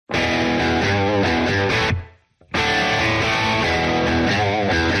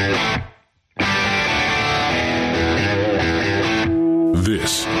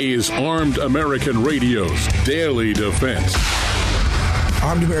is Armed American Radio's Daily Defense.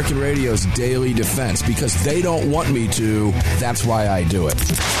 Armed American Radio's Daily Defense, because they don't want me to. That's why I do it.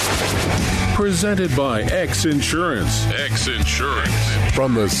 Presented by X Insurance. X Insurance.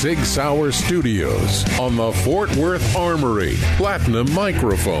 From the Sig Sauer Studios on the Fort Worth Armory Platinum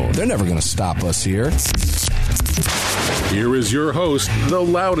Microphone. They're never going to stop us here. Here is your host, the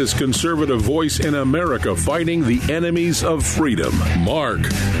loudest conservative voice in America fighting the enemies of freedom, Mark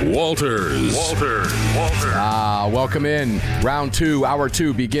Walters. Welcome in. Round 2, hour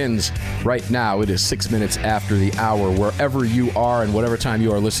 2 begins right now. It is 6 minutes after the hour, wherever you are and whatever time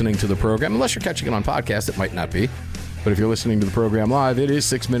you are listening to the program. Unless you're catching it on podcast, it might not be. But if you're listening to the program live, it is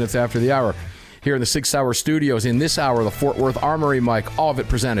 6 minutes after the hour. Here in the Sig Sauer Studios, in this hour, the Fort Worth Armory mic, all of it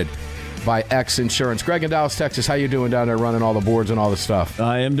presented by X Insurance. Greg in Dallas, Texas, how you doing down there running all the boards and all the stuff?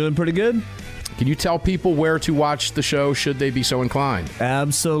 I am doing pretty good. Can you tell people where to watch the show should they be so inclined?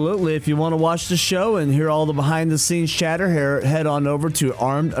 Absolutely. If you want to watch the show and hear all the behind-the-scenes chatter, head on over to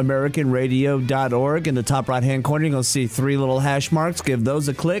armedamericanradio.org. In the top right-hand corner, you're going to see 3 little hash marks. Give those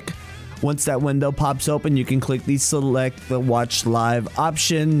a click. Once that window pops open, you can click the select the watch live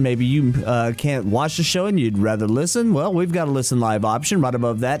option. Maybe you can't watch the show and you'd rather listen. Well, we've got a listen live option. Right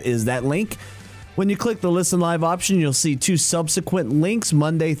above that is that link. When you click the listen live option, you'll see 2 subsequent links.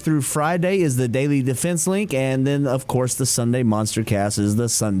 Monday through Friday is the Daily Defense link. And then, of course, the Sunday Monster Cast is the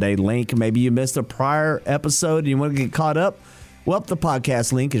Sunday link. Maybe you missed a prior episode and you want to get caught up. Well, the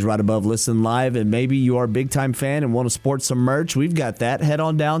podcast link is right above Listen Live, and maybe you are a big-time fan and want to sport some merch. We've got that. Head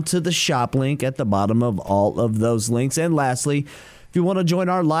on down to the shop link at the bottom of all of those links. And lastly, if you want to join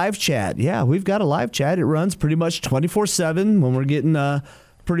our live chat, we've got a live chat. It runs pretty much 24/7 when we're getting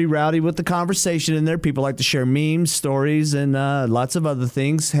pretty rowdy with the conversation in there. People like to share memes, stories, and lots of other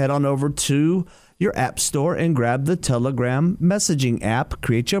things. Head on over to your app store and grab the Telegram messaging app.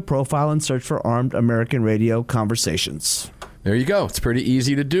 Create your profile and search for Armed American Radio Conversations. There you go. It's pretty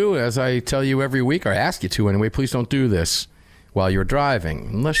easy to do. As I tell you every week, or ask you to anyway, please don't do this while you're driving,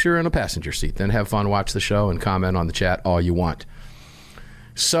 unless you're in a passenger seat. Then have fun, watch the show, and comment on the chat all you want.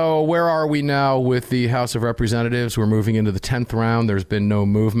 So where are we now with the House of Representatives? We're moving into the 10th round. There's been no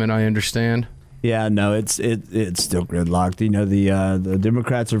movement, I understand. Yeah, no, it's still gridlocked. You know, the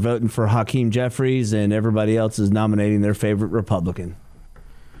Democrats are voting for Hakeem Jeffries, and everybody else is nominating their favorite Republican.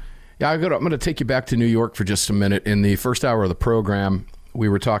 Yeah, I'm going to take you back to New York for just a minute. In the first hour of the program, we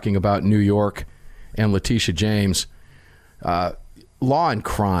were talking about New York and Letitia James.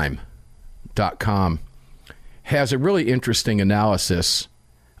 Lawandcrime.com has a really interesting analysis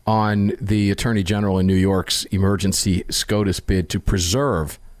on the Attorney General in New York's emergency SCOTUS bid to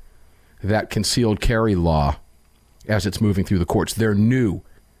preserve that concealed carry law as it's moving through the courts. Their new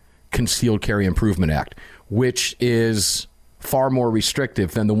Concealed Carry Improvement Act, which is far more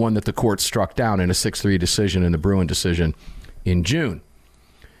restrictive than the one that the court struck down in a 6-3 decision in the Bruen decision in June.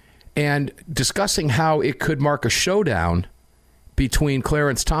 And discussing how it could mark a showdown between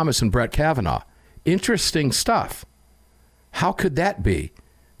Clarence Thomas and Brett Kavanaugh. Interesting stuff. How could that be?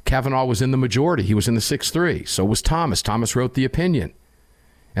 Kavanaugh was in the majority. He was in the 6-3. So was Thomas. Thomas wrote the opinion.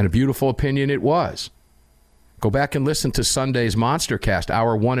 And a beautiful opinion it was. Go back and listen to Sunday's Monster Cast,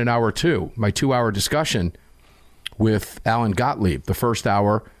 hour 1 and hour 2, my 2-hour discussion with Alan Gottlieb. The first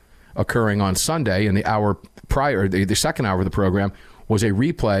hour occurring on Sunday, and the hour prior, the second hour of the program, was a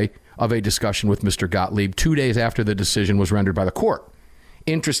replay of a discussion with Mr. Gottlieb 2 days after the decision was rendered by the court.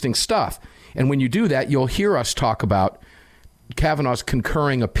 Interesting stuff. And when you do that, you'll hear us talk about Kavanaugh's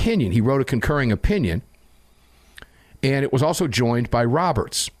concurring opinion. He wrote a concurring opinion, and it was also joined by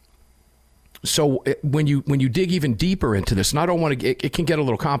Roberts. So when you dig even deeper into this, and I don't want to, it can get a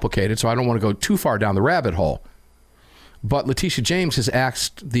little complicated, so I don't want to go too far down the rabbit hole. But Letitia James has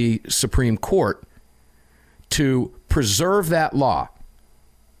asked the Supreme Court to preserve that law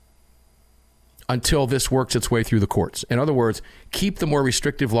until this works its way through the courts. In other words, keep the more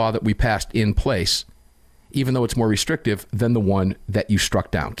restrictive law that we passed in place, even though it's more restrictive than the one that you struck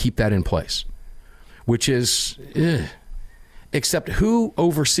down. Keep that in place, which is, except who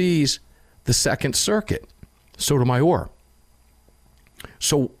oversees the Second Circuit? Sotomayor.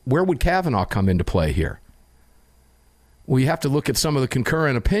 So where would Kavanaugh come into play here? Well, you have to look at some of the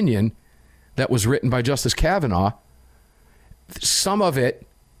concurrent opinion that was written by Justice Kavanaugh. Some of it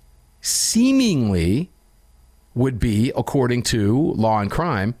seemingly would be, according to Law and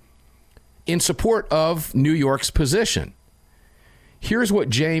Crime, in support of New York's position. Here's what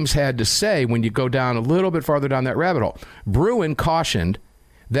James had to say when you go down a little bit farther down that rabbit hole. Bruen cautioned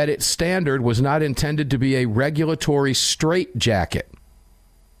that its standard was not intended to be a regulatory straitjacket,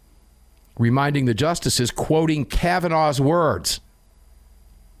 reminding the justices, quoting Kavanaugh's words,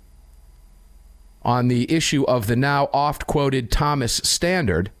 on the issue of the now oft-quoted Thomas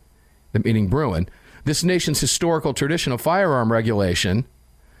Standard, meaning Bruen, this nation's historical tradition of firearm regulation,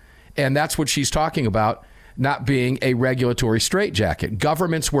 and that's what she's talking about, not being a regulatory straitjacket.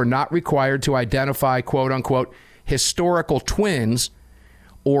 Governments were not required to identify, quote-unquote, historical twins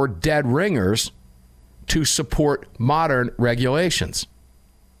or dead ringers to support modern regulations.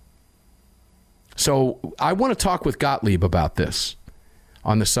 So I want to talk with Gottlieb about this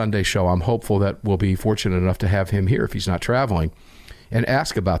on the Sunday show. I'm hopeful that we'll be fortunate enough to have him here if he's not traveling and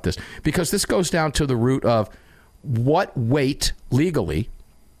ask about this, because this goes down to the root of what weight legally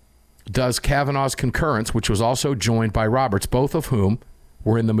does Kavanaugh's concurrence, which was also joined by Roberts, both of whom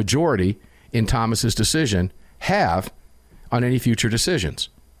were in the majority in Thomas's decision, have on any future decisions.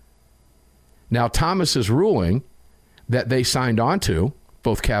 Now, Thomas's ruling that they signed on to,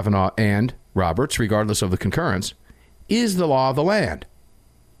 both Kavanaugh and Roberts, regardless of the concurrence, is the law of the land,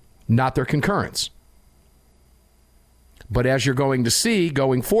 not their concurrence. But as you're going to see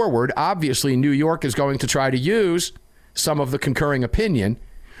going forward, obviously New York is going to try to use some of the concurring opinion,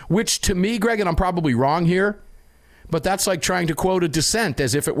 which to me, Greg, and I'm probably wrong here, but that's like trying to quote a dissent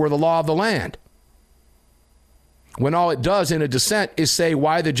as if it were the law of the land, when all it does in a dissent is say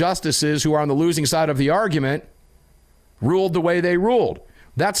why the justices who are on the losing side of the argument ruled the way they ruled.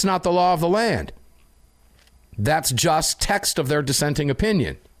 That's not the law of the land. That's just text of their dissenting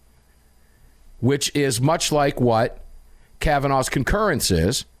opinion, which is much like what Kavanaugh's concurrence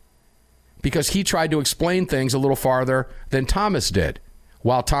is, because he tried to explain things a little farther than Thomas did,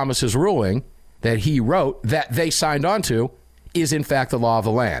 while Thomas's ruling that he wrote that they signed on to is in fact the law of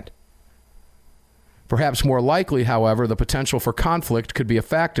the land. Perhaps more likely, however, the potential for conflict could be a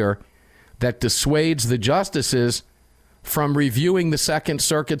factor that dissuades the justices from reviewing the Second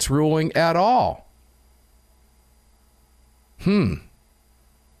Circuit's ruling at all.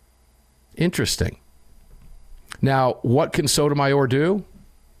 Interesting. Now, what can Sotomayor do?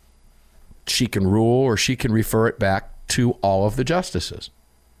 She can rule, or she can refer it back to all of the justices.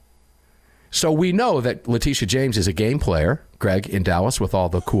 So we know that Letitia James is a game player, Greg, in Dallas, with all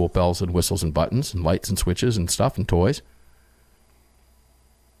the cool bells and whistles and buttons and lights and switches and stuff and toys.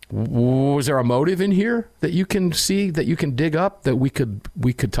 Was there a motive in here that you can see, that you can dig up, that we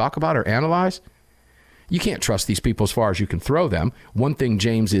could talk about or analyze? You can't trust these people as far as you can throw them. One thing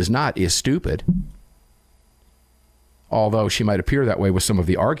James is not is stupid. Although she might appear that way with some of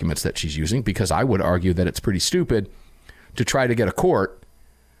the arguments that she's using, because I would argue that it's pretty stupid to try to get a court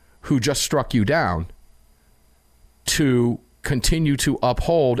who just struck you down to continue to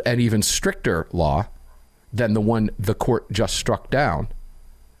uphold an even stricter law than the one the court just struck down.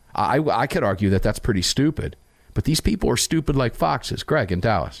 I could argue that that's pretty stupid. But these people are stupid like foxes, Greg, in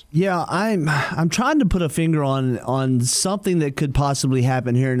Dallas. Yeah, I'm trying to put a finger on something that could possibly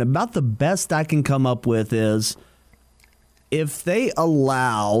happen here, and about the best I can come up with is if they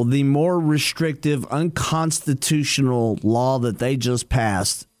allow the more restrictive, unconstitutional law that they just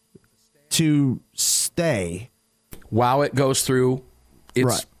passed to stay while it goes through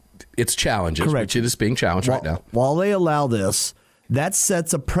its challenges, correct, which it is being challenged right now. While they allow this, that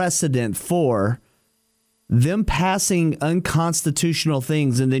sets a precedent for them passing unconstitutional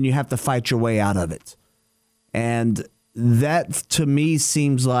things, and then you have to fight your way out of it. And that, to me,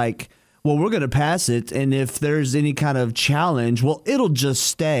 seems like, well, we're going to pass it, and if there's any kind of challenge, well, it'll just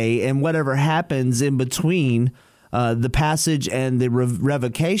stay, and whatever happens in between the passage and the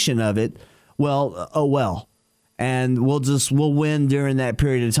revocation of it, well, oh well. And we'll win during that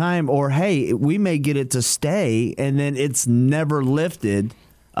period of time, or hey, we may get it to stay, and then it's never lifted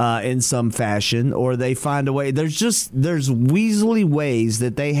in some fashion, or they find a way. There's weaselly ways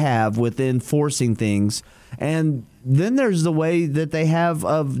that they have with enforcing things, and then there's the way that they have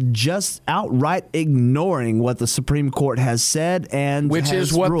of just outright ignoring what the Supreme Court has said, and which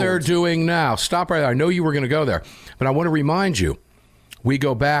is what ruled. They're doing now. Stop right there. I know you were going to go there, but I want to remind you, we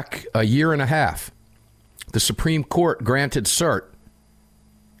go back a year and a half. The Supreme Court granted cert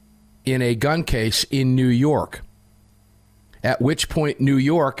in a gun case in New York, at which point New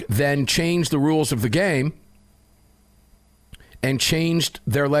York then changed the rules of the game and changed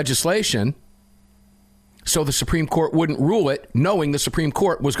their legislation so the Supreme Court wouldn't rule it, knowing the Supreme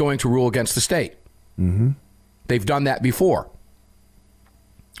Court was going to rule against the state. Mm-hmm. They've done that before.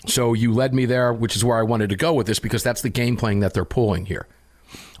 So you led me there, which is where I wanted to go with this, because that's the game playing that they're pulling here.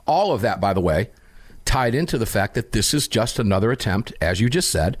 All of that, by the way, tied into the fact that this is just another attempt, as you just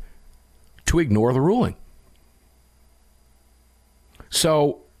said, to ignore the ruling.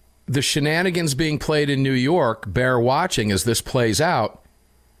 So the shenanigans being played in New York bear watching as this plays out,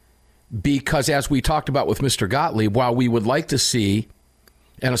 because as we talked about with Mr. Gottlieb, while we would like to see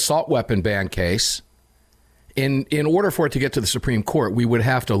an assault weapon ban case, in order for it to get to the Supreme Court, we would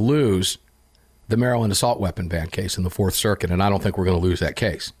have to lose the Maryland assault weapon ban case in the Fourth Circuit, and I don't think we're going to lose that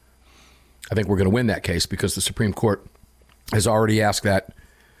case. I think we're going to win that case because the Supreme Court has already asked that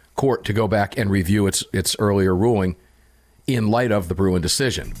court to go back and review its earlier ruling in light of the Bruen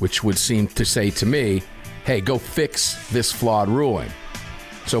decision, which would seem to say to me, hey, go fix this flawed ruling.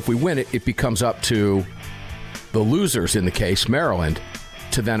 So if we win it, it becomes up to the losers in the case, Maryland,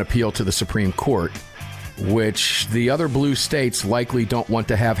 to then appeal to the Supreme Court, which the other blue states likely don't want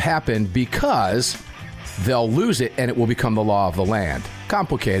to have happen because they'll lose it and it will become the law of the land.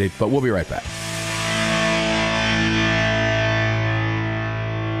 Complicated, but we'll be right back.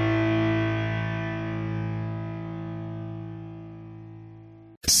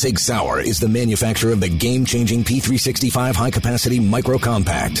 Sig Sauer is the manufacturer of the game-changing P365 high-capacity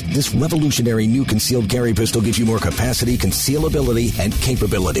micro-compact. This revolutionary new concealed carry pistol gives you more capacity, concealability, and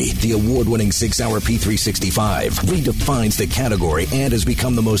capability. The award-winning Sig Sauer P365 redefines the category and has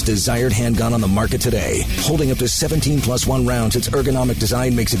become the most desired handgun on the market today. Holding up to 17+1 rounds, its ergonomic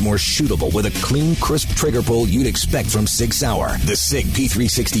design makes it more shootable with a clean, crisp trigger pull you'd expect from Sig Sauer. The Sig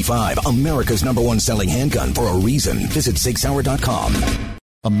P365, America's #1 selling handgun for a reason. Visit SigSauer.com.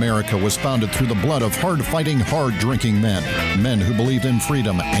 America was founded through the blood of hard-fighting, hard-drinking men. Men who believed in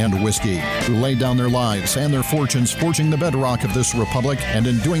freedom and whiskey, who laid down their lives and their fortunes forging the bedrock of this republic, and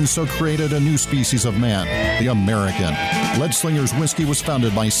in doing so created a new species of man, the American. Leadslingers Whiskey was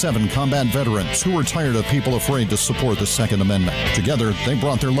founded by 7 combat veterans who were tired of people afraid to support the Second Amendment. Together, they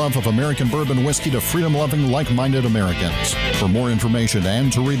brought their love of American bourbon whiskey to freedom-loving, like-minded Americans. For more information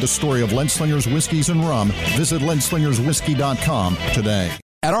and to read the story of Leadslingers Whiskeys and Rum, visit leadslingerswhiskey.com today.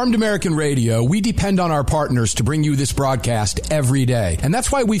 At Armed American Radio, we depend on our partners to bring you this broadcast every day. And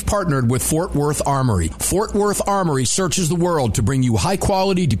that's why we've partnered with Fort Worth Armory. Fort Worth Armory searches the world to bring you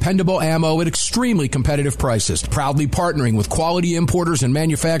high-quality, dependable ammo at extremely competitive prices. Proudly partnering with quality importers and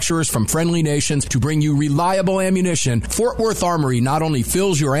manufacturers from friendly nations to bring you reliable ammunition, Fort Worth Armory not only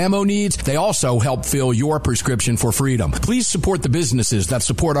fills your ammo needs, they also help fill your prescription for freedom. Please support the businesses that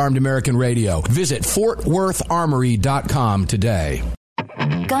support Armed American Radio. Visit FortWorthArmory.com today.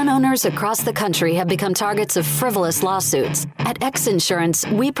 Gun owners across the country have become targets of frivolous lawsuits. At X Insurance,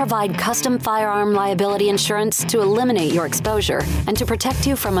 we provide custom firearm liability insurance to eliminate your exposure and to protect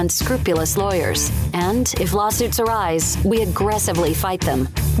you from unscrupulous lawyers. And if lawsuits arise, we aggressively fight them.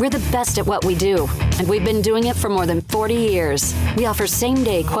 We're the best at what we do, and we've been doing it for more than 40 years. We offer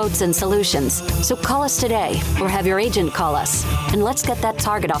same-day quotes and solutions. So call us today or have your agent call us, and let's get that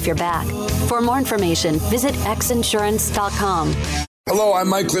target off your back. For more information, visit xinsurance.com. Hello, I'm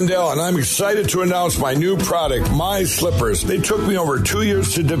Mike Lindell, and I'm excited to announce my new product, My Slippers. They took me over 2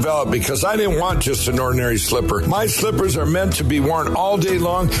 years to develop because I didn't want just an ordinary slipper. My slippers are meant to be worn all day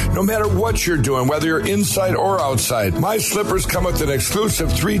long, no matter what you're doing, whether you're inside or outside. My slippers come with an exclusive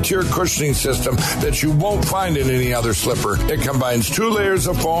 3-tier cushioning system that you won't find in any other slipper. It combines 2 layers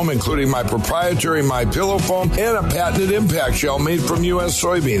of foam, including my proprietary My Pillow foam and a patented impact gel made from U.S.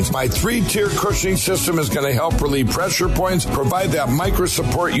 soybeans. My 3-tier cushioning system is going to help relieve pressure points, provide that micro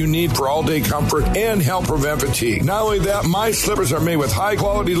support you need for all-day comfort, and help prevent fatigue. Not only that, my slippers are made with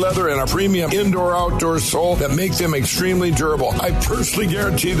high-quality leather and a premium indoor-outdoor sole that make them extremely durable. I personally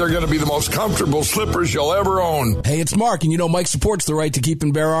guarantee they're going to be the most comfortable slippers you'll ever own. Hey, it's Mark, and you know Mike supports the right to keep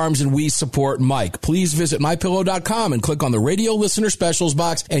and bear arms, and we support Mike. Please visit MyPillow.com and click on the radio listener specials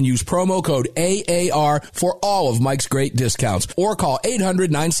box and use promo code AAR for all of Mike's great discounts. Or call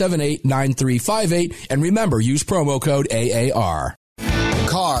 800-978-9358, and remember, use promo code AAR.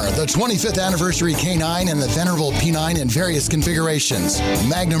 Car, the 25th anniversary K9 and the venerable P9 in various configurations.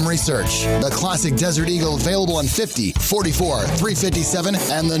 Magnum Research, the classic Desert Eagle available in 50, 44, 357,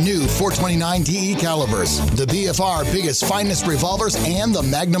 and the new 429 DE calibers. The BFR biggest finest revolvers and the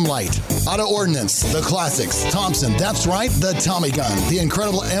Magnum Light. Auto Ordnance, the classics. Thompson, that's right, the Tommy gun, the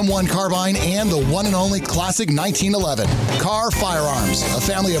incredible M1 carbine, and the one and only classic 1911. Car Firearms, a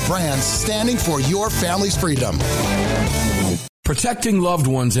family of brands standing for your family's freedom. Protecting loved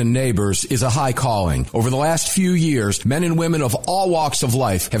ones and neighbors is a high calling. Over the last few years, men and women of all walks of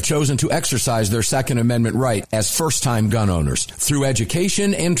life have chosen to exercise their Second Amendment right as first-time gun owners. Through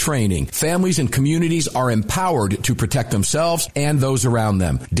education and training, families and communities are empowered to protect themselves and those around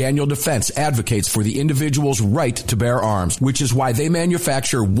them. Daniel Defense advocates for the individual's right to bear arms, which is why they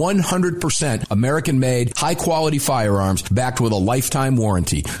manufacture 100% American-made, high-quality firearms backed with a lifetime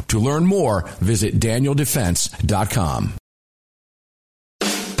warranty. To learn more, visit DanielDefense.com.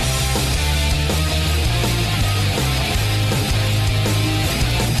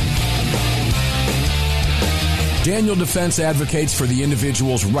 Daniel Defense advocates for the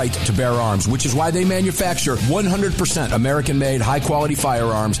individual's right to bear arms, which is why they manufacture 100% American-made, high-quality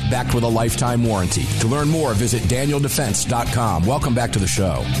firearms backed with a lifetime warranty. To learn more, visit DanielDefense.com. Welcome back to the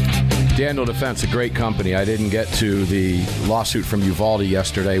show. Daniel Defense, a great company. I didn't get to the lawsuit from Uvalde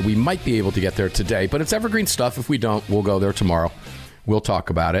yesterday. We might be able to get there today, but it's evergreen stuff. If we don't, we'll go there tomorrow. We'll talk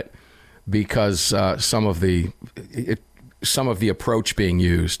about it because some of the approach being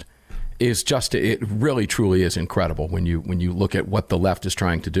used is just, it really truly is incredible when you look at what the left is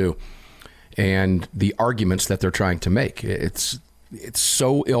trying to do and the arguments that they're trying to make. It's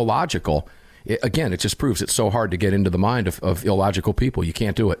so illogical. Again, it just proves it's so hard to get into the mind of illogical people. You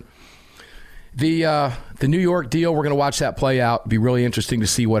can't do it. The New York deal, we're going to watch that play out. Be really interesting to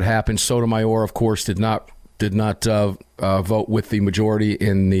see what happens. Sotomayor, of course, did not vote with the majority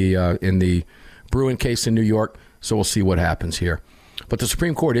in the Bruen case in New York. So we'll see what happens here. But the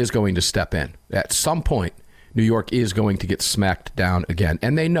Supreme Court is going to step in. At some point, New York is going to get smacked down again.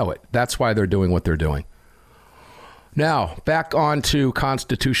 And they know it. That's why they're doing what they're doing. Now, back on to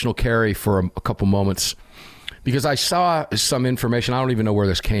constitutional carry for a couple moments. Because I saw some information. I don't even know where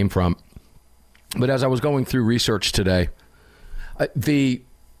this came from. But as I was going through research today, the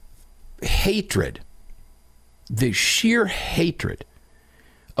hatred, the sheer hatred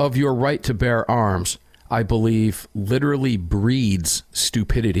of your right to bear arms, I believe, literally breeds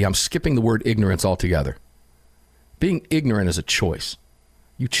stupidity. I'm skipping the word ignorance altogether. Being ignorant is a choice.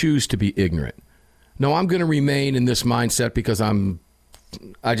 You choose to be ignorant. No, I'm going to remain in this mindset because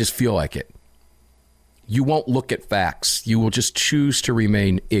I just feel like it. You won't look at facts. You will just choose to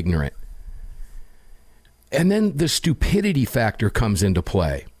remain ignorant. And then the stupidity factor comes into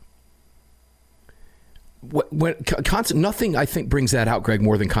play. Nothing, I think, brings that out, Greg,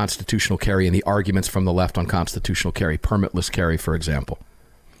 more than constitutional carry and the arguments from the left on constitutional carry, permitless carry, for example.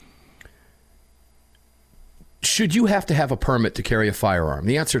 Should you have to have a permit to carry a firearm?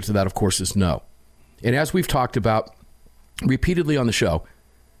 The answer to that, of course, is no. And as we've talked about repeatedly on the show,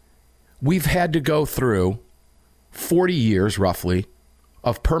 we've had to go through 40 years, roughly,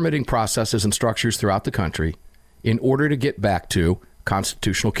 of permitting processes and structures throughout the country in order to get back to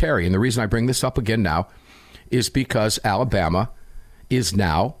constitutional carry. And the reason I bring this up again now is because Alabama is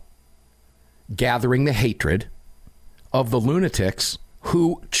now gathering the hatred of the lunatics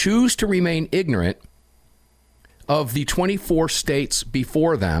who choose to remain ignorant of the 24 states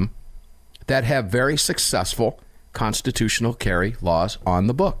before them that have very successful constitutional carry laws on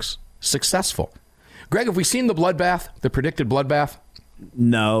the books. Successful. Greg, have we seen the bloodbath, the predicted bloodbath?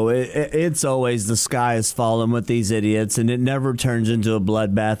 No, it's always the sky is falling with these idiots, and it never turns into a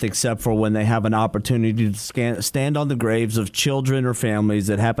bloodbath except for when they have an opportunity to stand on the graves of children or families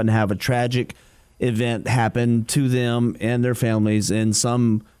that happen to have a tragic event happen to them and their families in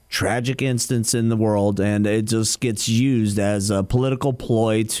some tragic instance in the world, and it just gets used as a political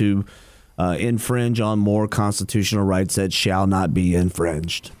ploy to infringe on more constitutional rights that shall not be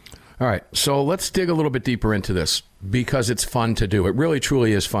infringed. All right, so let's dig a little bit deeper into this because it's fun to do. It really,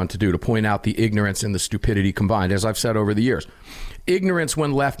 truly is fun to do, to point out the ignorance and the stupidity combined. As I've said over the years, ignorance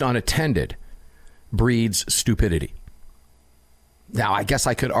when left unattended breeds stupidity. Now, I guess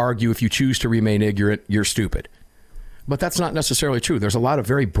I could argue if you choose to remain ignorant, you're stupid. But that's not necessarily true. There's a lot of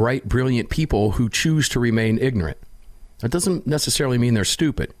very bright, brilliant people who choose to remain ignorant. That doesn't necessarily mean they're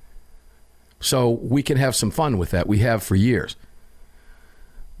stupid. So we can have some fun with that. We have for years.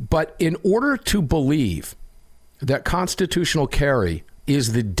 But in order to believe that constitutional carry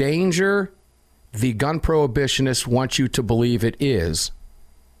is the danger the gun prohibitionists want you to believe it is,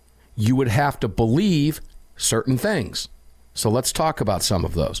 you would have to believe certain things. So let's talk about some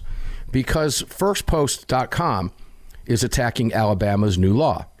of those. Because FirstPost.com is attacking Alabama's new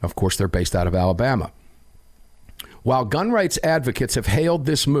law. Of course, they're based out of Alabama. While gun rights advocates have hailed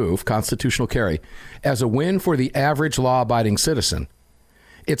this move, constitutional carry, as a win for the average law-abiding citizen,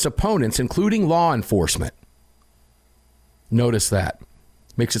 its opponents, including law enforcement, notice that,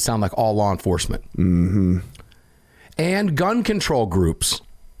 makes it sound like all law enforcement, and gun control groups,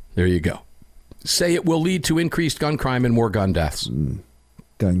 there you go, say it will lead to increased gun crime and more gun deaths.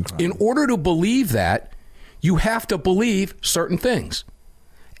 Gun crime. In order to believe that, you have to believe certain things.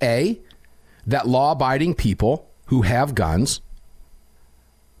 A, that law-abiding people who have guns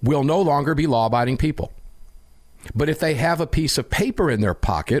will no longer be law-abiding people. But if they have a piece of paper in their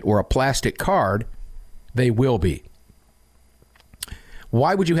pocket or a plastic card, they will be.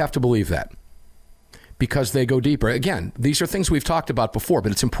 Why would you have to believe that? Because they go deeper. Again, these are things we've talked about before,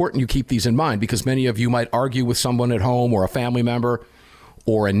 but it's important you keep these in mind because many of you might argue with someone at home or a family member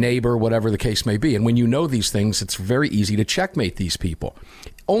or a neighbor, whatever the case may be. And when you know these things, it's very easy to checkmate these people.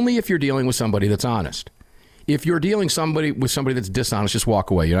 Only if you're dealing with somebody that's honest. If you're dealing with somebody that's dishonest, just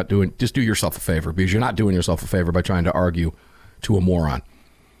walk away. Just do yourself a favor, because you're not doing yourself a favor by trying to argue to a moron.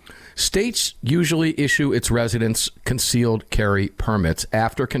 States usually issue its residents concealed carry permits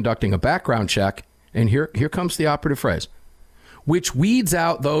after conducting a background check, and here comes the operative phrase, which weeds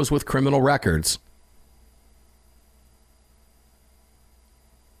out those with criminal records.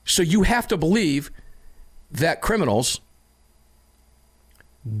 So you have to believe that criminals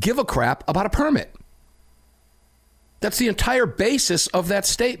give a crap about a permit. That's the entire basis of that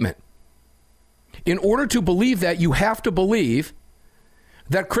statement. In order to believe that, you have to believe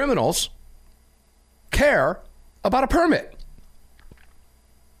that criminals care about a permit,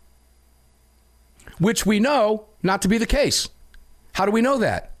 which we know not to be the case. How do we know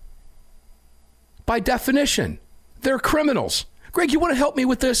that? By definition, they're criminals. Greg, you want to help me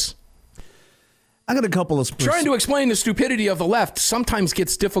with this? I got a couple of... Trying to explain the stupidity of the left sometimes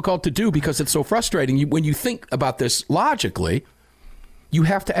gets difficult to do because it's so frustrating. When you think about this logically, you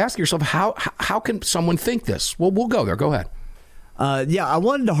have to ask yourself, how can someone think this? Well, we'll go there. Go ahead. I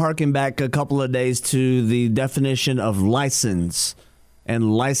wanted to harken back a couple of days to the definition of license and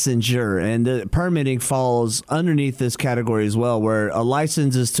licensure, and the permitting falls underneath this category as well, where a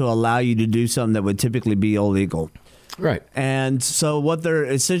license is to allow you to do something that would typically be illegal. Right. And so what they're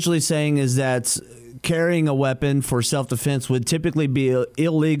essentially saying is that carrying a weapon for self-defense would typically be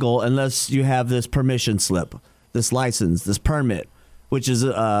illegal unless you have this permission slip, this license, this permit, which is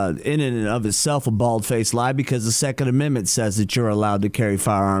in and of itself a bald-faced lie, because the Second Amendment says that you're allowed to carry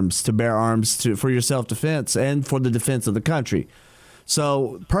firearms, to bear arms for your self-defense and for the defense of the country.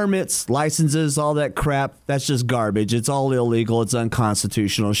 So permits, licenses, all that crap, that's just garbage. It's all illegal. It's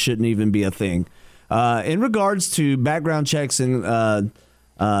unconstitutional. Shouldn't even be a thing. In regards to background checks and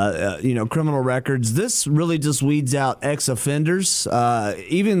criminal records, this really just weeds out ex-offenders,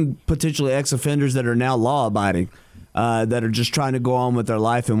 even potentially ex-offenders that are now law-abiding, that are just trying to go on with their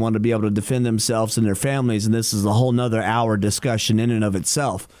life and want to be able to defend themselves and their families. And this is a whole nother hour discussion in and of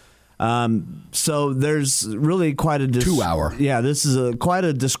itself. So there's really quite a 2 hour. Yeah, this is quite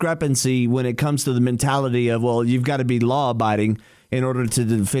a discrepancy when it comes to the mentality of, well, you've got to be law-abiding in order to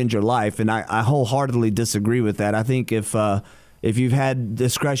defend your life. And I wholeheartedly disagree with that. I think if you've had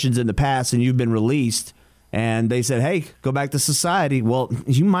discretions in the past and you've been released and they said, hey, go back to society, well,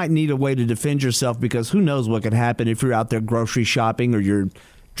 you might need a way to defend yourself, because who knows what could happen if you're out there grocery shopping or you're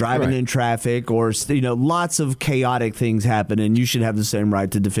driving in traffic, or lots of chaotic things happen, and you should have the same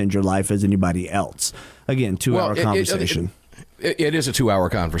right to defend your life as anybody else. Again, 2 hour conversation. It is a 2 hour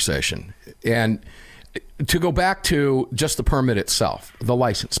conversation. And to go back to just the permit itself, the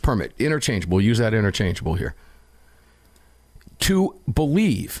license, permit, interchangeable, use that interchangeable here. To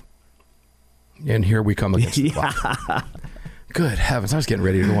believe, and here we come against the clock. Good heavens, I was getting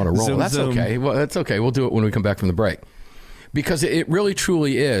ready to want to roll. That's okay. Well, that's okay. We'll do it when we come back from the break. Because it really,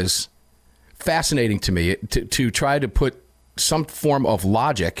 truly is fascinating to me to try to put some form of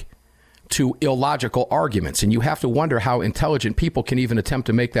logic to illogical arguments. And you have to wonder how intelligent people can even attempt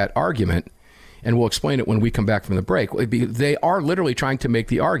to make that argument. And we'll explain it when we come back from the break. They are literally trying to make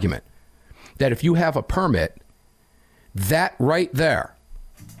the argument that if you have a permit, that right there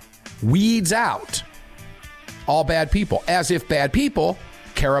weeds out all bad people, as if bad people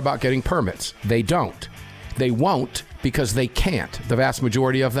care about getting permits. They don't. They won't, because they can't. The vast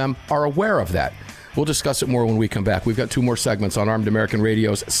majority of them are aware of that. We'll discuss it more when we come back. We've got 2 more segments on Armed American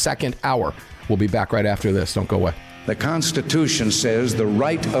Radio's second hour. We'll be back right after this. Don't go away. The Constitution says the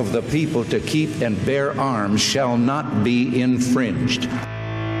right of the people to keep and bear arms shall not be infringed.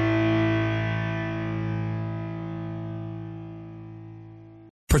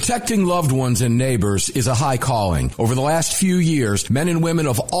 Protecting loved ones and neighbors is a high calling. Over the last few years, men and women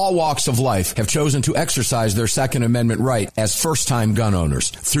of all walks of life have chosen to exercise their Second Amendment right as first-time gun owners.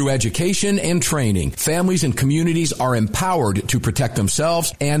 Through education and training, families and communities are empowered to protect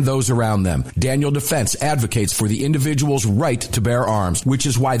themselves and those around them. Daniel Defense advocates for the individual's right to bear arms, which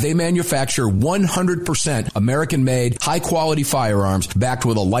is why they manufacture 100% American-made, high-quality firearms backed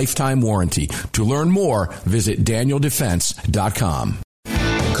with a lifetime warranty. To learn more, visit DanielDefense.com.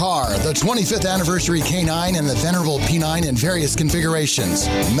 Car, the 25th anniversary K9 and the venerable P9 in various configurations.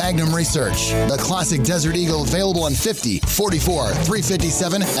 Magnum Research, the classic Desert Eagle available in 50, 44,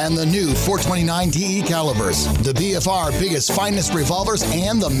 357, and the new 429 DE calibers. The BFR biggest finest revolvers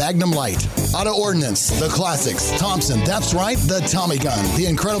and the Magnum Light. Auto Ordnance, the classics. Thompson, that's right, the Tommy gun, the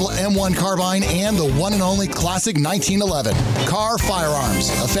incredible M1 carbine, and the one and only classic 1911. Car Firearms,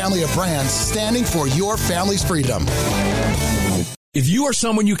 a family of brands standing for your family's freedom. If you or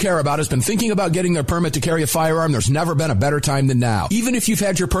someone you care about has been thinking about getting their permit to carry a firearm, there's never been a better time than now. Even if you've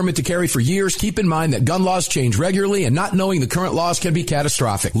had your permit to carry for years, keep in mind that gun laws change regularly, and not knowing the current laws can be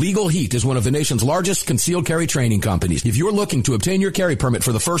catastrophic. Legal Heat is one of the nation's largest concealed carry training companies. If you're looking to obtain your carry permit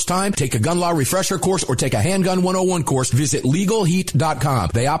for the first time, take a gun law refresher course or take a handgun 101 course, visit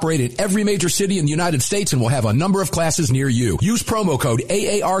LegalHeat.com. They operate in every major city in the United States and will have a number of classes near you. Use promo code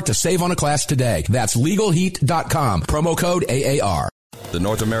AAR to save on a class today. That's LegalHeat.com. Promo code AAR. The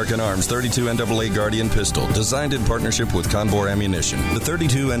North American Arms 32 NAA Guardian pistol, designed in partnership with Conbor Ammunition. The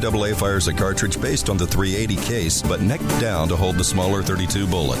 32 NAA fires a cartridge based on the .380 case, but neck down to hold the smaller .32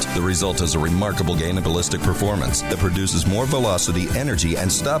 bullet. The result is a remarkable gain in ballistic performance that produces more velocity, energy,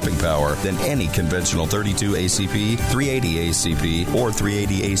 and stopping power than any conventional .32 ACP, .380 ACP, or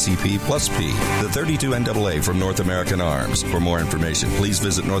 .380 ACP plus P. The 32 NAA from North American Arms. For more information, please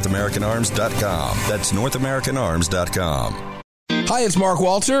visit NorthAmericanArms.com. That's NorthAmericanArms.com. Hi, it's Mark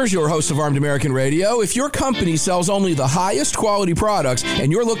Walters, your host of Armed American Radio. If your company sells only the highest quality products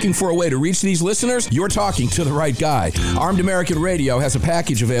and you're looking for a way to reach these listeners, you're talking to the right guy. Armed American Radio has a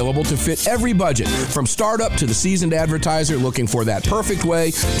package available to fit every budget, from startup to the seasoned advertiser looking for that perfect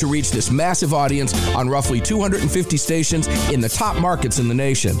way to reach this massive audience on roughly 250 stations in the top markets in the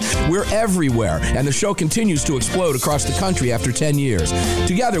nation. We're everywhere, and the show continues to explode across the country after 10 years.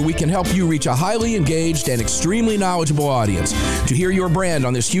 Together, we can help you reach a highly engaged and extremely knowledgeable audience. To hear your brand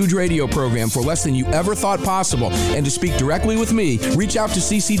on this huge radio program for less than you ever thought possible and to speak directly with me, reach out to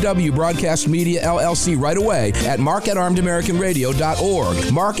CCW Broadcast Media LLC right away at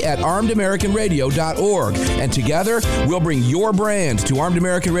mark@armedamericanradio.org. mark@armedamericanradio.org. And together, we'll bring your brand to Armed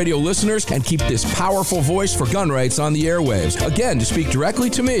American Radio listeners and keep this powerful voice for gun rights on the airwaves. Again, to speak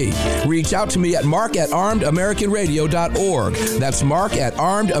directly to me, reach out to me at mark@armedamericanradio.org. That's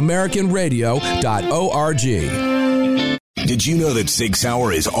mark@armedamericanradio.org. Did you know that Sig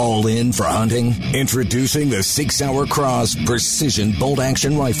Sauer is all in for hunting? Introducing the Sig Sauer Cross Precision Bolt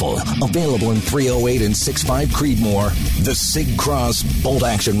Action Rifle. Available in .308 and 6.5 Creedmoor. The Sig Cross Bolt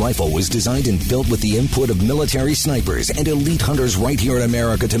Action Rifle was designed and built with the input of military snipers and elite hunters right here in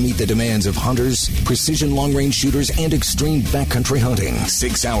America to meet the demands of hunters, precision long-range shooters, and extreme backcountry hunting.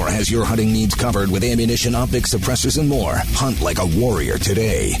 Sig Sauer has your hunting needs covered with ammunition, optics, suppressors, and more. Hunt like a warrior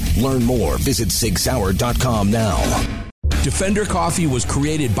today. Learn more. Visit SigSauer.com now. Defender Coffee was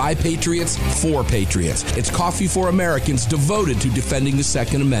created by Patriots for Patriots. It's coffee for Americans devoted to defending the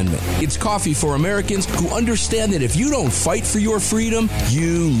Second Amendment. It's coffee for Americans who understand that if you don't fight for your freedom,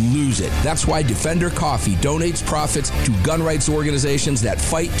 you lose it. That's why Defender Coffee donates profits to gun rights organizations that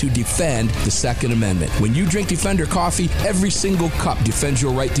fight to defend the Second Amendment. When you drink Defender Coffee, every single cup defends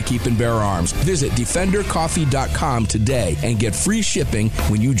your right to keep and bear arms. Visit DefenderCoffee.com today and get free shipping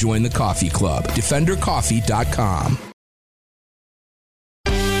when you join the coffee club. DefenderCoffee.com.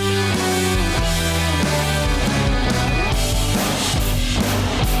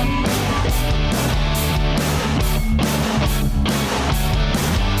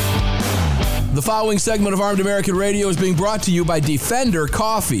 The following segment of Armed American Radio is being brought to you by Defender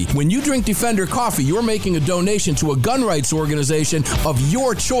Coffee. When you drink Defender Coffee, you're making a donation to a gun rights organization of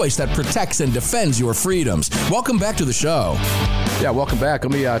your choice that protects and defends your freedoms. Welcome back to the show. Yeah, welcome back.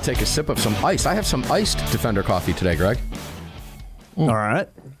 Let me take a sip of some ice. I have some iced Defender Coffee today, Greg. All right.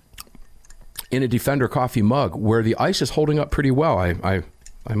 In a Defender Coffee mug where the ice is holding up pretty well, I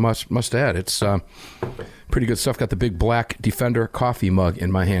must add. It's pretty good stuff. Got the big black Defender Coffee mug in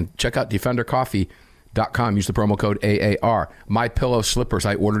my hand. Check out DefenderCoffee.com. Use the promo code AAR. My Pillow slippers.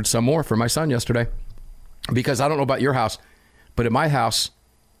 I ordered some more for my son yesterday because I don't know about your house, but at my house,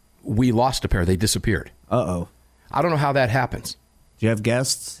 we lost a pair. They disappeared. Uh-oh. I don't know how that happens. Do you have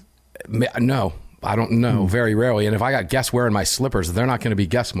guests? No, I don't know. Very rarely. And if I got guests wearing my slippers, they're not going to be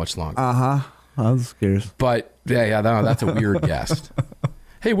guests much longer. Uh-huh. I was curious. But, no, that's a weird guest.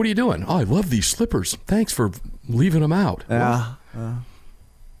 Hey, what are you doing? Oh, I love these slippers. Thanks for leaving them out. Yeah.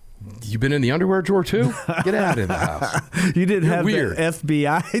 You been in the underwear drawer, too? Get out of the house. You didn't You're have weird. the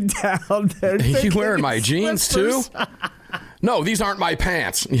FBI down there. Are you wearing my jeans, too? No, these aren't my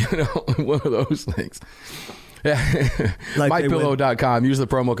pants. You know, one of those things. Yeah. Like MyPillow.com. Use the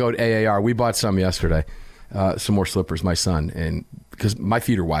promo code AAR. We bought some yesterday. Some more slippers, my son. And because my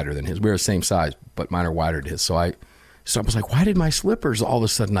feet are wider than his. We're the same size, but mine are wider than his. So I was like, why did my slippers all of a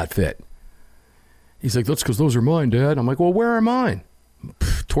sudden not fit? He's like, that's because those are mine, Dad. I'm like, well, where are mine?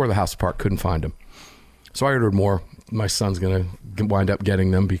 Tore the house apart, couldn't find them. So I ordered more. My son's going to wind up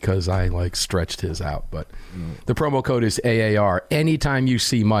getting them because I stretched his out. But the promo code is AAR. Anytime you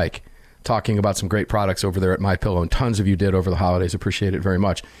see Mike talking about some great products over there at MyPillow, and tons of you did over the holidays, appreciate it very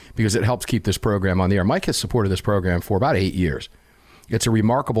much because it helps keep this program on the air. Mike has supported this program for about 8 years. It's a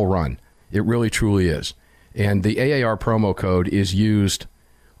remarkable run. It really, truly is. And the AAR promo code is used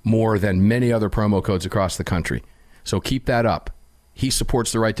more than many other promo codes across the country. So keep that up. He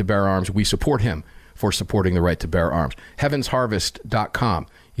supports the right to bear arms. We support him for supporting the right to bear arms. HeavensHarvest.com.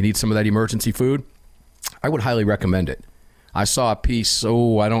 You need some of that emergency food? I would highly recommend it. I saw a piece,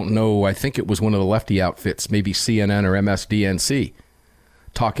 I don't know, I think it was one of the lefty outfits, maybe CNN or MSDNC,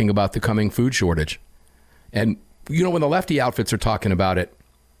 talking about the coming food shortage. And, when the lefty outfits are talking about it,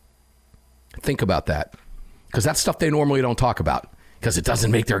 think about that. Because that's stuff they normally don't talk about, because it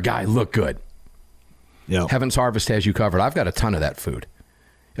doesn't make their guy look good. Yep. Heaven's Harvest has you covered. I've got a ton of that food.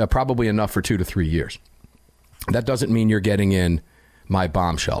 Probably enough for 2 to 3 years. That doesn't mean you're getting in my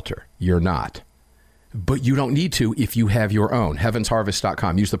bomb shelter. You're not. But you don't need to if you have your own.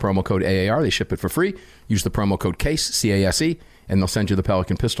 HeavensHarvest.com. Use the promo code AAR. They ship it for free. Use the promo code CASE, C-A-S-E, and they'll send you the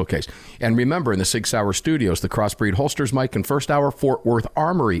Pelican pistol case. And remember, in the Sig Sauer Studios, the Crossbreed Holsters mic in first hour, Fort Worth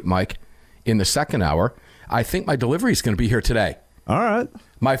Armory mic in the second hour. I think my delivery is going to be here today. All right.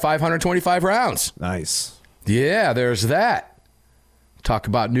 My 525 rounds. Nice. Yeah, there's that. Talk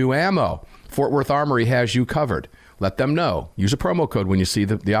about new ammo. Fort Worth Armory has you covered. Let them know. Use a promo code when you see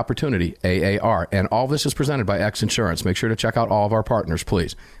the opportunity, AAR. And all this is presented by X Insurance. Make sure to check out all of our partners,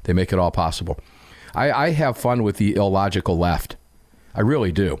 please. They make it all possible. I have fun with the illogical left. I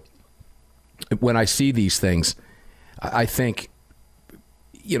really do. When I see these things, I think,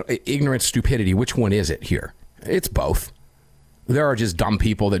 ignorance, stupidity, which one is it here? It's both. There are just dumb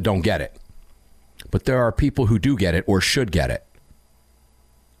people that don't get it. But there are people who do get it or should get it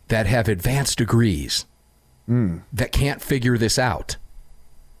that have advanced degrees that can't figure this out.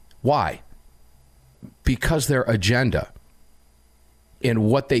 Why? Because their agenda and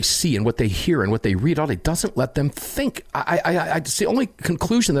what they see and what they hear and what they read, it doesn't let them think. It's the only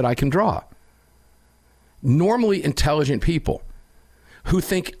conclusion that I can draw. Normally intelligent people who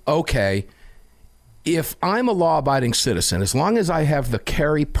think, okay, if I'm a law-abiding citizen, as long as I have the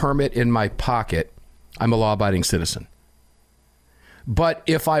carry permit in my pocket, I'm a law-abiding citizen. But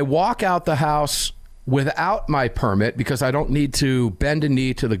if I walk out the house without my permit because I don't need to bend a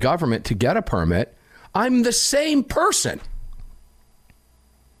knee to the government to get a permit, I'm the same person.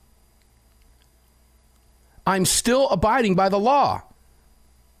 I'm still abiding by the law.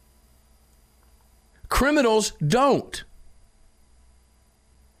 Criminals don't.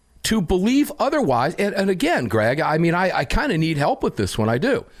 To believe otherwise, and again, Greg, I kind of need help with this one. I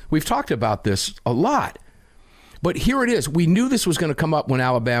do. We've talked about this a lot. But here it is. We knew this was going to come up when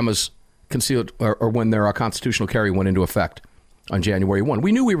Alabama's concealed, or when their constitutional carry went into effect on January 1.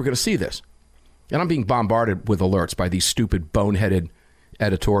 We knew we were going to see this. And I'm being bombarded with alerts by these stupid, boneheaded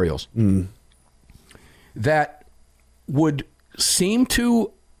editorials that would seem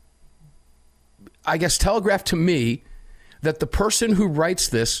to, I guess, telegraph to me that the person who writes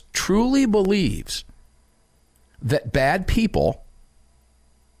this truly believes that bad people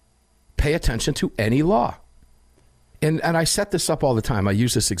pay attention to any law. And I set this up all the time. I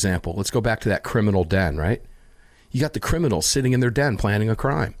use this example. Let's go back to that criminal den, right? You got the criminals sitting in their den planning a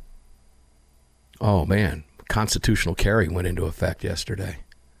crime. Oh, man. Constitutional carry went into effect yesterday.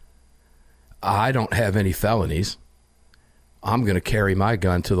 I don't have any felonies. I'm going to carry my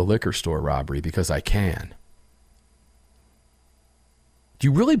gun to the liquor store robbery because I can. Do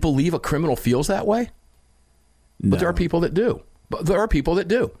you really believe a criminal feels that way? No. But there are people that do.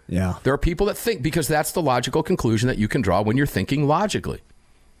 Yeah. There are people that think, because that's the logical conclusion that you can draw when you're thinking logically.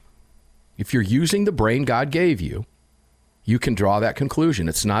 If you're using the brain God gave you, you can draw that conclusion.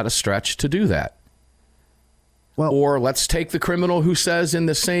 It's not a stretch to do that. Well, or let's take the criminal who says in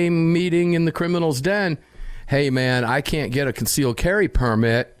the same meeting in the criminal's den, hey, man, I can't get a concealed carry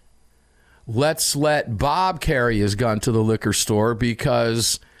permit. Let's let Bob carry his gun to the liquor store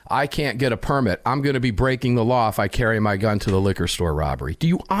because I can't get a permit. I'm going to be breaking the law if I carry my gun to the liquor store robbery. Do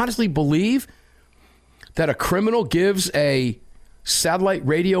you honestly believe that a criminal gives a satellite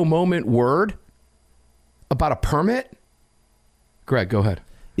radio moment word about a permit? Greg, go ahead.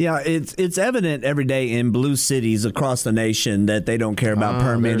 Yeah, it's evident every day in blue cities across the nation that they don't care about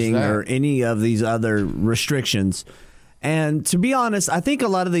permitting or any of these other restrictions. And to be honest, I think a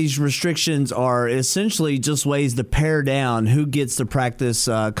lot of these restrictions are essentially just ways to pare down who gets to practice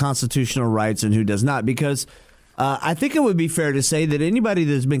constitutional rights and who does not. Because I think it would be fair to say that anybody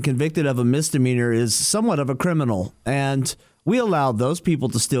that's been convicted of a misdemeanor is somewhat of a criminal. And we allow those people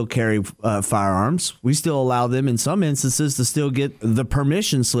to still carry firearms. We still allow them in some instances to still get the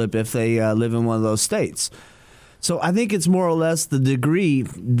permission slip if they live in one of those states. So I think it's more or less the degree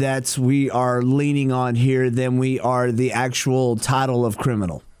that we are leaning on here than we are the actual title of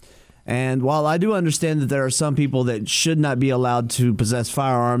criminal. And while I do understand that there are some people that should not be allowed to possess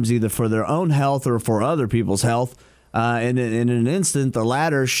firearms either for their own health or for other people's health, and in an instant, the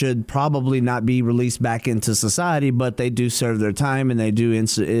latter should probably not be released back into society, but they do serve their time and they do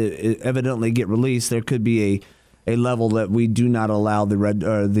evidently get released. There could be a level that we do not allow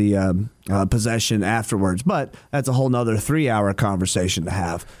the possession afterwards, but that's a whole nother 3-hour conversation to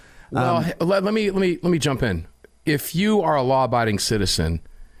have. Well, let me jump in. If you are a law-abiding citizen,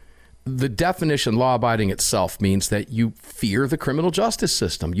 the definition law-abiding itself means that you fear the criminal justice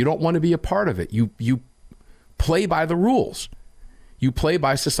system. You don't want to be a part of it. You play by the rules. You play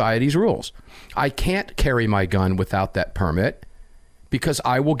by society's rules. I can't carry my gun without that permit because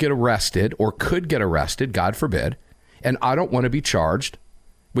I will get arrested or could get arrested, God forbid, and I don't want to be charged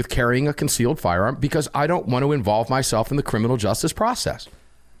with carrying a concealed firearm because I don't want to involve myself in the criminal justice process.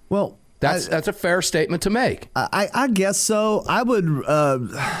 Well, that's a fair statement to make. I guess so. I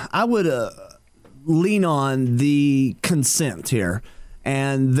would lean on the consent here.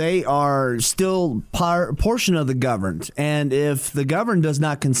 And they are still portion of the governed. And if the governed does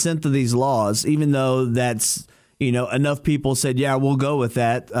not consent to these laws, even though that's, enough people said, yeah, we'll go with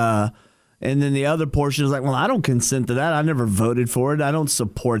that. And then the other portion is like, well, I don't consent to that. I never voted for it. I don't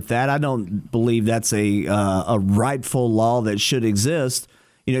support that. I don't believe that's a rightful law that should exist.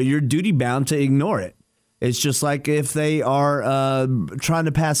 You're duty bound to ignore it. It's just like if they are trying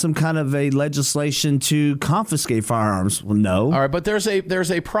to pass some kind of a legislation to confiscate firearms. Well, no. All right, but there's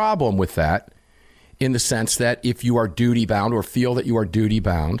a problem with that in the sense that if you are duty bound or feel that you are duty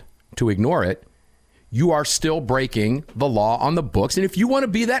bound to ignore it, you are still breaking the law on the books. And if you want to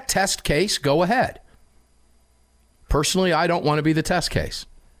be that test case, go ahead. Personally, I don't want to be the test case.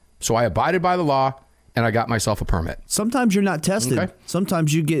 So I abided by the law. And I got myself a permit. Sometimes you're not tested. Okay.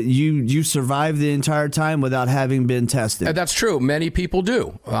 Sometimes you survive the entire time without having been tested. And that's true. Many people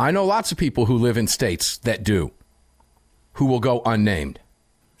do. I know lots of people who live in states that do, who will go unnamed.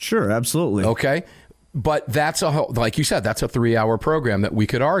 Sure, absolutely. Okay. But that's like you said, that's a 3-hour program that we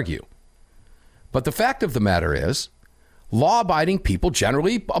could argue. But the fact of the matter is, law-abiding people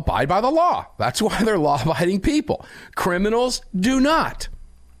generally abide by the law. That's why they're law-abiding people. Criminals do not.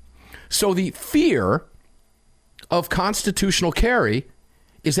 So the fear of constitutional carry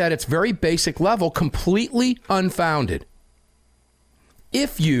is at its very basic level completely unfounded.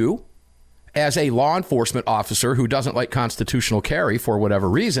 If you, as a law enforcement officer who doesn't like constitutional carry for whatever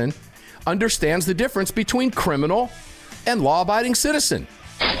reason, understands the difference between criminal and law-abiding citizen.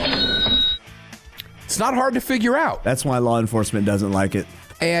 It's not hard to figure out. That's why law enforcement doesn't like it.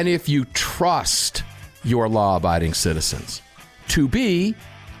 And if you trust your law-abiding citizens to be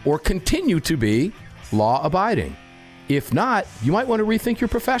or continue to be law-abiding. If not, you might want to rethink your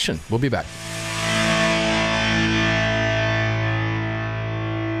profession. We'll be back.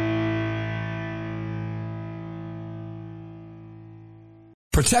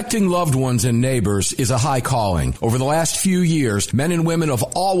 Protecting loved ones and neighbors is a high calling. Over the last few years, men and women of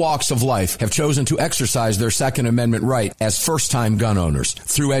all walks of life have chosen to exercise their Second Amendment right as first-time gun owners.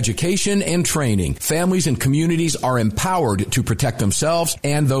 Through education and training, families and communities are empowered to protect themselves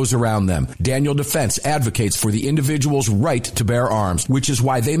and those around them. Daniel Defense advocates for the individual's right to bear arms, which is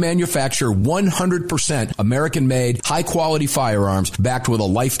why they manufacture 100% American-made, high-quality firearms backed with a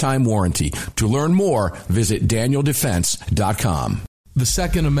lifetime warranty. To learn more, visit DanielDefense.com. The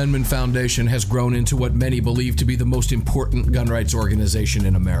Second Amendment Foundation has grown into what many believe to be the most important gun rights organization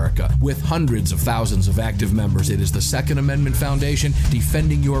in America. With hundreds of thousands of active members, it is the Second Amendment Foundation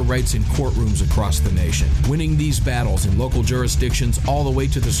defending your rights in courtrooms across the nation. Winning these battles in local jurisdictions all the way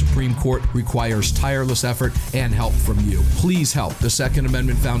to the Supreme Court requires tireless effort and help from you. Please help the Second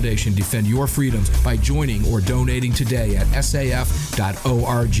Amendment Foundation defend your freedoms by joining or donating today at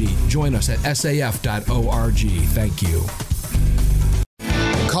saf.org. Join us at saf.org. Thank you.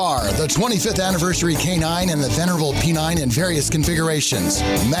 Car, the 25th anniversary K9 and the venerable P9 in various configurations.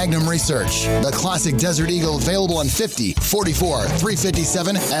 Magnum Research, the classic Desert Eagle available in 50, 44,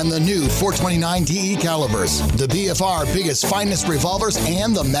 357, and the new 429 DE calibers. The BFR biggest finest revolvers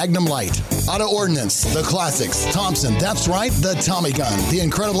and the Magnum Light. Auto Ordnance, the classics. Thompson, that's right, the Tommy gun, the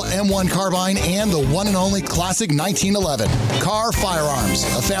incredible M1 carbine, and the one and only classic 1911. Car Firearms,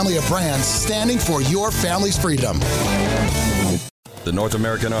 a family of brands standing for your family's freedom. The North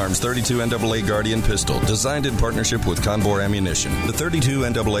American Arms 32 NAA Guardian pistol, designed in partnership with Conbor Ammunition. The 32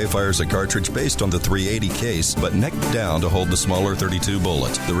 NAA fires a cartridge based on the .380 case, but neck down to hold the smaller .32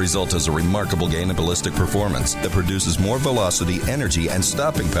 bullet. The result is a remarkable gain in ballistic performance that produces more velocity, energy, and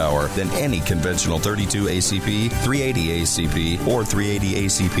stopping power than any conventional .32 ACP, .380 ACP, or .380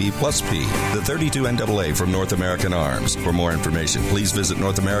 ACP plus P. The 32 NAA from North American Arms. For more information, please visit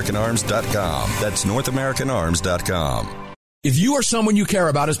NorthAmericanArms.com. That's NorthAmericanArms.com. If you or someone you care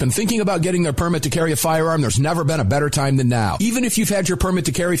about has been thinking about getting their permit to carry a firearm, there's never been a better time than now. Even if you've had your permit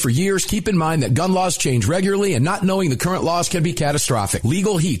to carry for years, keep in mind that gun laws change regularly, and not knowing the current laws can be catastrophic.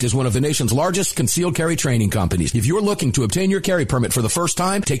 Legal Heat is one of the nation's largest concealed carry training companies. If you're looking to obtain your carry permit for the first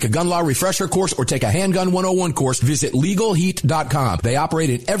time, take a gun law refresher course or take a handgun 101 course, visit LegalHeat.com. They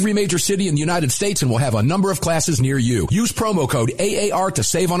operate in every major city in the United States and will have a number of classes near you. Use promo code AAR to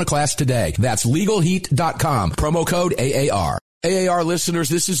save on a class today. That's LegalHeat.com. Promo code AAR. AAR listeners,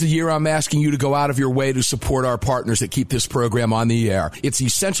 this is the year I'm asking you to go out of your way to support our partners that keep this program on the air. It's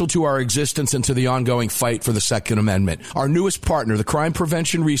essential to our existence and to the ongoing fight for the Second Amendment. Our newest partner, the Crime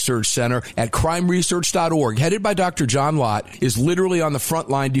Prevention Research Center at crimeresearch.org, headed by Dr. John Lott, is literally on the front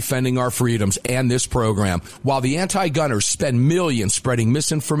line defending our freedoms and this program. While the anti-gunners spend millions spreading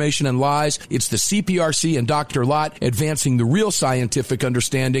misinformation and lies, it's the CPRC and Dr. Lott advancing the real scientific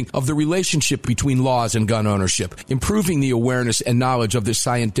understanding of the relationship between laws and gun ownership, improving the awareness and knowledge of this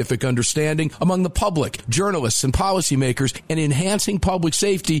scientific understanding among the public, journalists, and policymakers, and enhancing public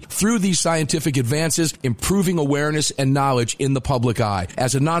safety through these scientific advances, improving awareness and knowledge in the public eye.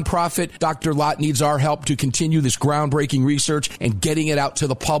 As a nonprofit, Dr. Lott needs our help to continue this groundbreaking research and getting it out to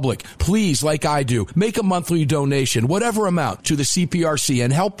the public. Please, like I do, make a monthly donation, whatever amount, to the CPRC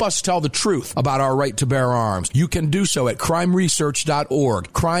and help us tell the truth about our right to bear arms. You can do so at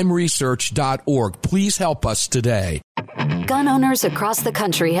crimeresearch.org. crimeresearch.org. Please help us today. Gun owners across the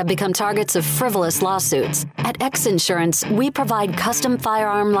country have become targets of frivolous lawsuits. At X Insurance, we provide custom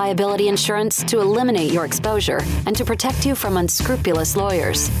firearm liability insurance to eliminate your exposure and to protect you from unscrupulous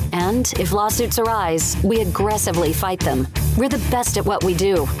lawyers. And if lawsuits arise, we aggressively fight them. We're the best at what we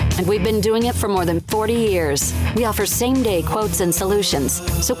do, and we've been doing it for more than 40 years. We offer same-day quotes and solutions.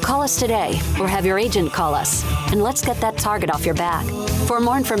 So call us today or have your agent call us, and let's get that target off your back. For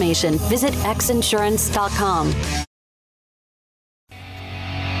more information, visit xinsurance.com.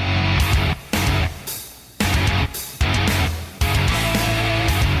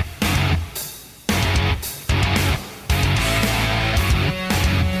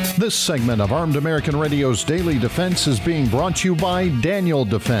 This segment of Armed American Radio's Daily Defense is being brought to you by Daniel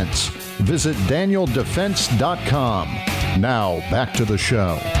Defense. Visit DanielDefense.com. Now, back to the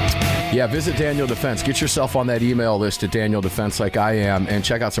show. Yeah, visit Daniel Defense. Get yourself on that email list at Daniel Defense like I am, and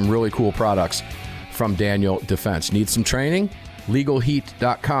check out some really cool products from Daniel Defense. Need some training?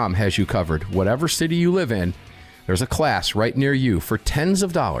 LegalHeat.com has you covered. Whatever city you live in, there's a class right near you for tens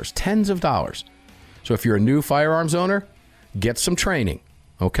of dollars. So if you're a new firearms owner, get some training.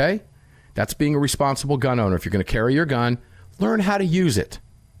 Okay? That's being a responsible gun owner. If you're going to carry your gun, learn how to use it.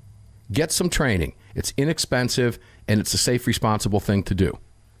 Get some training. It's inexpensive, and it's a safe, responsible thing to do.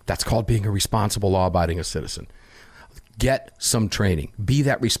 That's called being a responsible, law-abiding citizen. Get some training. Be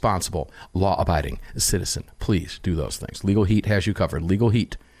that responsible, law-abiding citizen. Please do those things. Legal Heat has you covered.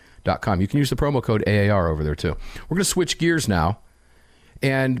 LegalHeat.com. You can use the promo code AAR over there, too. We're going to switch gears now.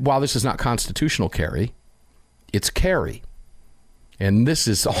 And while this is not constitutional carry, it's carry. And this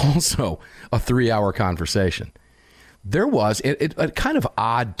is also a 3-hour conversation. There was a kind of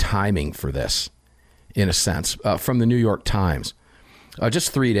odd timing for this, in a sense, from the New York Times.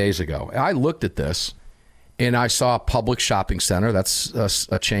 Just 3 days ago, I looked at this, and I saw Publix Shopping Center. That's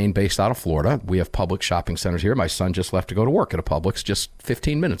a chain based out of Florida. We have Publix shopping centers here. My son just left to go to work at a Publix just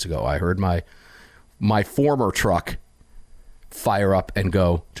 15 minutes ago. I heard my former truck fire up and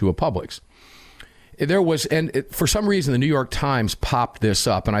go to a Publix. There was, for some reason, the New York Times popped this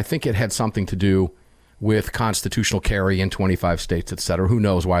up, and I think it had something to do with constitutional carry in 25 states, et cetera. Who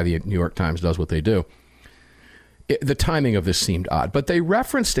knows why the New York Times does what they do. The timing of this seemed odd, but they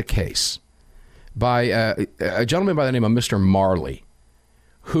referenced a case by a gentleman by the name of Mr. Marley,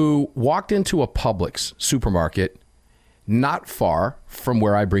 who walked into a Publix supermarket not far from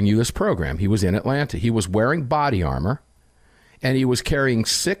where I bring you this program. He was in Atlanta. He was wearing body armor, and he was carrying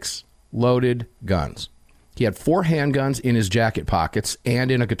 6 loaded guns. He had 4 handguns in his jacket pockets and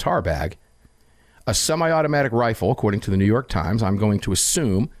in a guitar bag, a semi-automatic rifle, according to the New York Times. I'm going to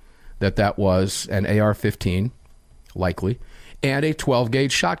assume that was an AR-15, likely, and a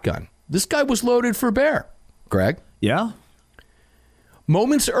 12-gauge shotgun. This guy was loaded for bear, Greg. Yeah.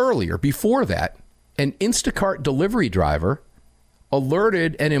 Moments earlier, before that, an Instacart delivery driver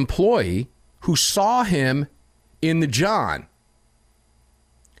alerted an employee who saw him in the John,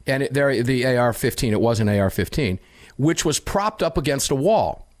 and the AR-15, it was an AR-15, which was propped up against a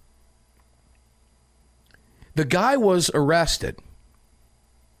wall. The guy was arrested,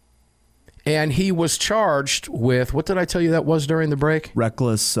 and he was charged with, what did I tell you that was during the break?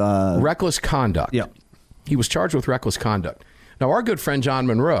 Reckless conduct. Yep. He was charged with reckless conduct. Now, our good friend John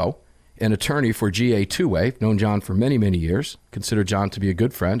Monroe, an attorney for GA Two-Way, known John for many, many years, consider John to be a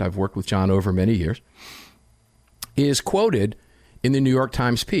good friend. I've worked with John over many years, is quoted in the New York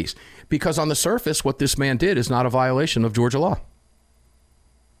Times piece because on the surface, what this man did is not a violation of Georgia law.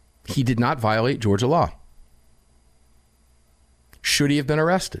 He did not violate Georgia law. Should he have been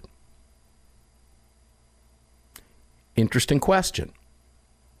arrested? Interesting question.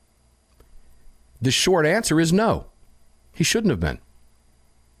 The short answer is no. He shouldn't have been.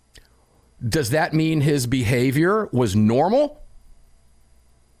 Does that mean his behavior was normal?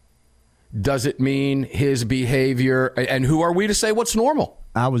 Does it mean his behavior, and who are we to say what's normal?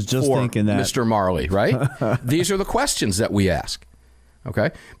 I was just thinking that. Mr. Marley, right? These are the questions that we ask,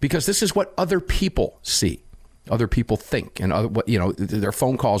 okay? Because this is what other people see, other people think, and their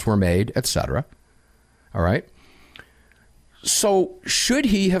phone calls were made, etc. All right? So should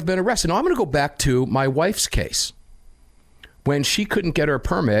he have been arrested? Now, I'm going to go back to my wife's case when she couldn't get her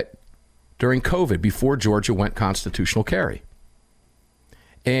permit during COVID before Georgia went constitutional carry.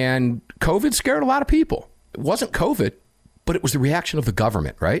 And COVID scared a lot of people. It wasn't COVID, but it was the reaction of the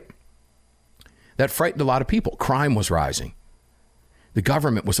government, right? That frightened a lot of people. Crime was rising. The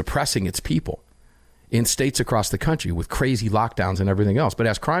government was oppressing its people in states across the country with crazy lockdowns and everything else. But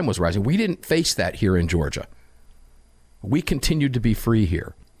as crime was rising, we didn't face that here in Georgia. We continued to be free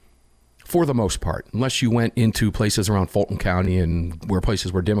here for the most part, unless you went into places around Fulton County and where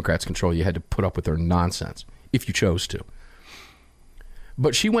places where Democrats control, you had to put up with their nonsense if you chose to.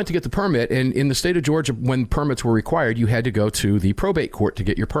 But she went to get the permit, and in the state of Georgia, when permits were required, you had to go to the probate court to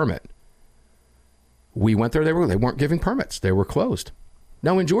get your permit. We went there, they weren't giving permits. They were closed.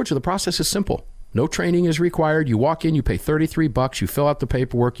 Now in Georgia, the process is simple. No training is required. You walk in, you pay $33, you fill out the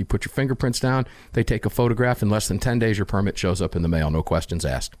paperwork, you put your fingerprints down, they take a photograph. In less than 10 days, your permit shows up in the mail. No questions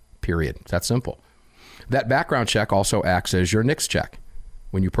asked, period. It's that simple. That background check also acts as your NICS check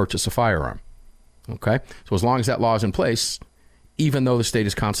when you purchase a firearm. Okay? So as long as that law is in place, even though the state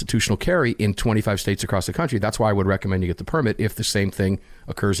is constitutional carry in 25 states across the country, that's why I would recommend you get the permit if the same thing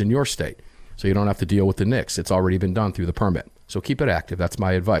occurs in your state. So you don't have to deal with the NICS. It's already been done through the permit. So keep it active. That's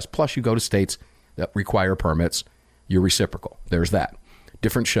my advice. Plus, you go to states that require permits. You're reciprocal. There's that.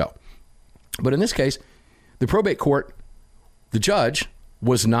 Different show. But in this case, the probate court, the judge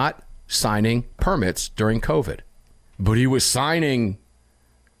was not signing permits during COVID, but he was signing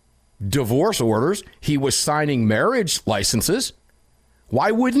divorce orders. He was signing marriage licenses.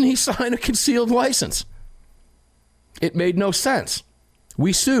 Why wouldn't he sign a concealed license? It made no sense.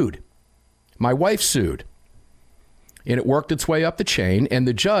 We sued. My wife sued. And it worked its way up the chain. And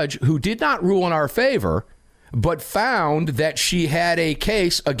the judge, who did not rule in our favor, but found that she had a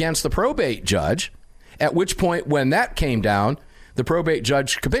case against the probate judge, at which point, when that came down, the probate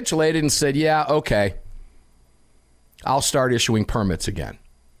judge capitulated and said, yeah, okay, I'll start issuing permits again.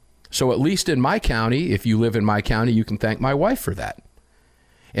 So at least in my county, if you live in my county, you can thank my wife for that.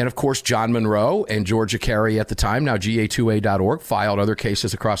 And of course, John Monroe and Georgia Carey at the time, now GA2A.org, filed other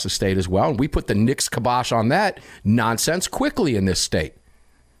cases across the state as well. And we put the NICS kibosh on that nonsense quickly in this state.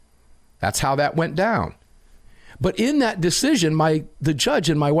 That's how that went down. But in that decision, the judge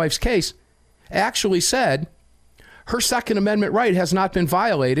in my wife's case actually said her Second Amendment right has not been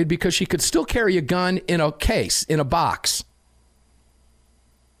violated because she could still carry a gun in a case, in a box,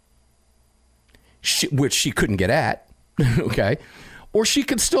 which she couldn't get at, okay? Or she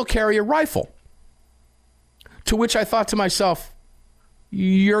could still carry a rifle. To which I thought to myself,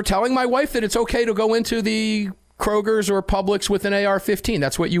 you're telling my wife that it's okay to go into the Kroger's or Publix with an AR-15.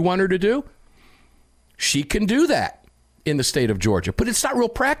 That's what you want her to do? She can do that in the state of Georgia. But it's not real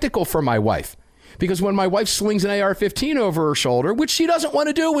practical for my wife. Because when my wife slings an AR-15 over her shoulder, which she doesn't want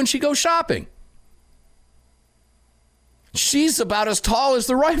to do when she goes shopping, she's about as tall as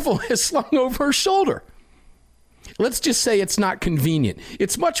the rifle is slung over her shoulder. Let's just say it's not convenient.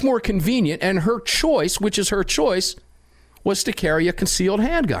 It's much more convenient, and her choice, which is her choice, was to carry a concealed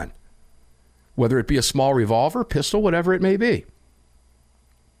handgun, whether it be a small revolver, pistol, whatever it may be.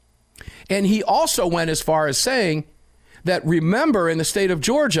 And he also went as far as saying that, remember, in the state of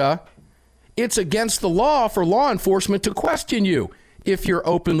Georgia, it's against the law for law enforcement to question you if you're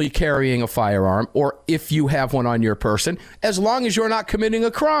openly carrying a firearm or if you have one on your person, as long as you're not committing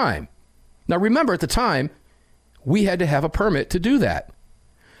a crime. Now, remember, at the time, we had to have a permit to do that.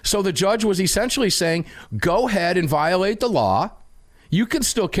 So the judge was essentially saying, go ahead and violate the law. You can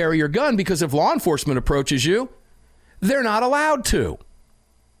still carry your gun because if law enforcement approaches you, they're not allowed to.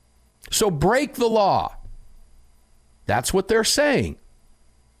 So break the law. That's what they're saying.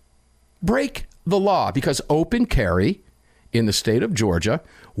 Break the law, because open carry in the state of Georgia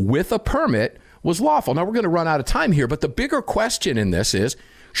with a permit was lawful. Now, we're going to run out of time here, but the bigger question in this is,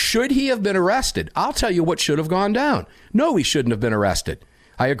 should he have been arrested? I'll tell you what should have gone down. No, he shouldn't have been arrested.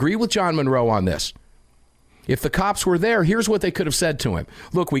 I agree with John Monroe on this. If the cops were there, here's what they could have said to him.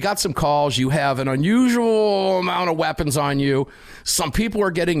 Look, we got some calls. You have an unusual amount of weapons on you. Some people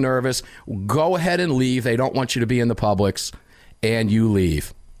are getting nervous. Go ahead and leave. They don't want you to be in the Publix, and you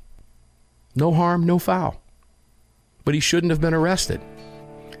leave. No harm, no foul. But he shouldn't have been arrested.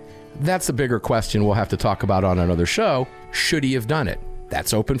 That's the bigger question we'll have to talk about on another show. Should he have done it?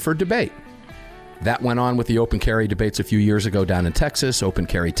 That's open for debate. That went on with the open carry debates a few years ago down in Texas, open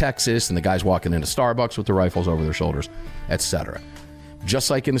carry Texas, and the guys walking into Starbucks with the rifles over their shoulders, etc.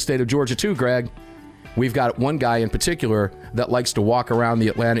 Just like in the state of Georgia too, Greg, we've got one guy in particular that likes to walk around the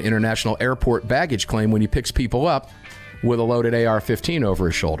Atlanta International Airport baggage claim when he picks people up with a loaded AR-15 over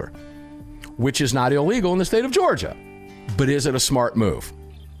his shoulder, which is not illegal in the state of Georgia. But is it a smart move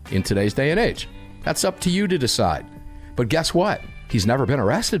in today's day and age? That's up to you to decide. But guess what? He's never been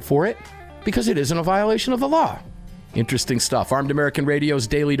arrested for it, because it isn't a violation of the law. Interesting stuff. Armed American Radio's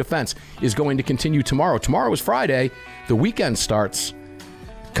Daily Defense is going to continue tomorrow. Tomorrow is Friday. The weekend starts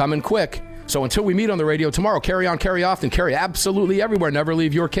coming quick. So until we meet on the radio tomorrow, carry on, carry often, carry absolutely everywhere. Never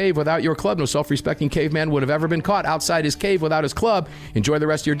leave your cave without your club. No self-respecting caveman would have ever been caught outside his cave without his club. Enjoy the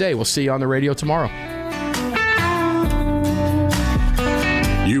rest of your day. We'll see you on the radio tomorrow.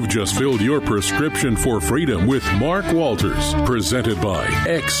 You've just filled your prescription for freedom with Mark Walters, presented by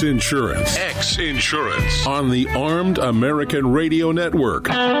X Insurance. X Insurance on the Armed American Radio Network.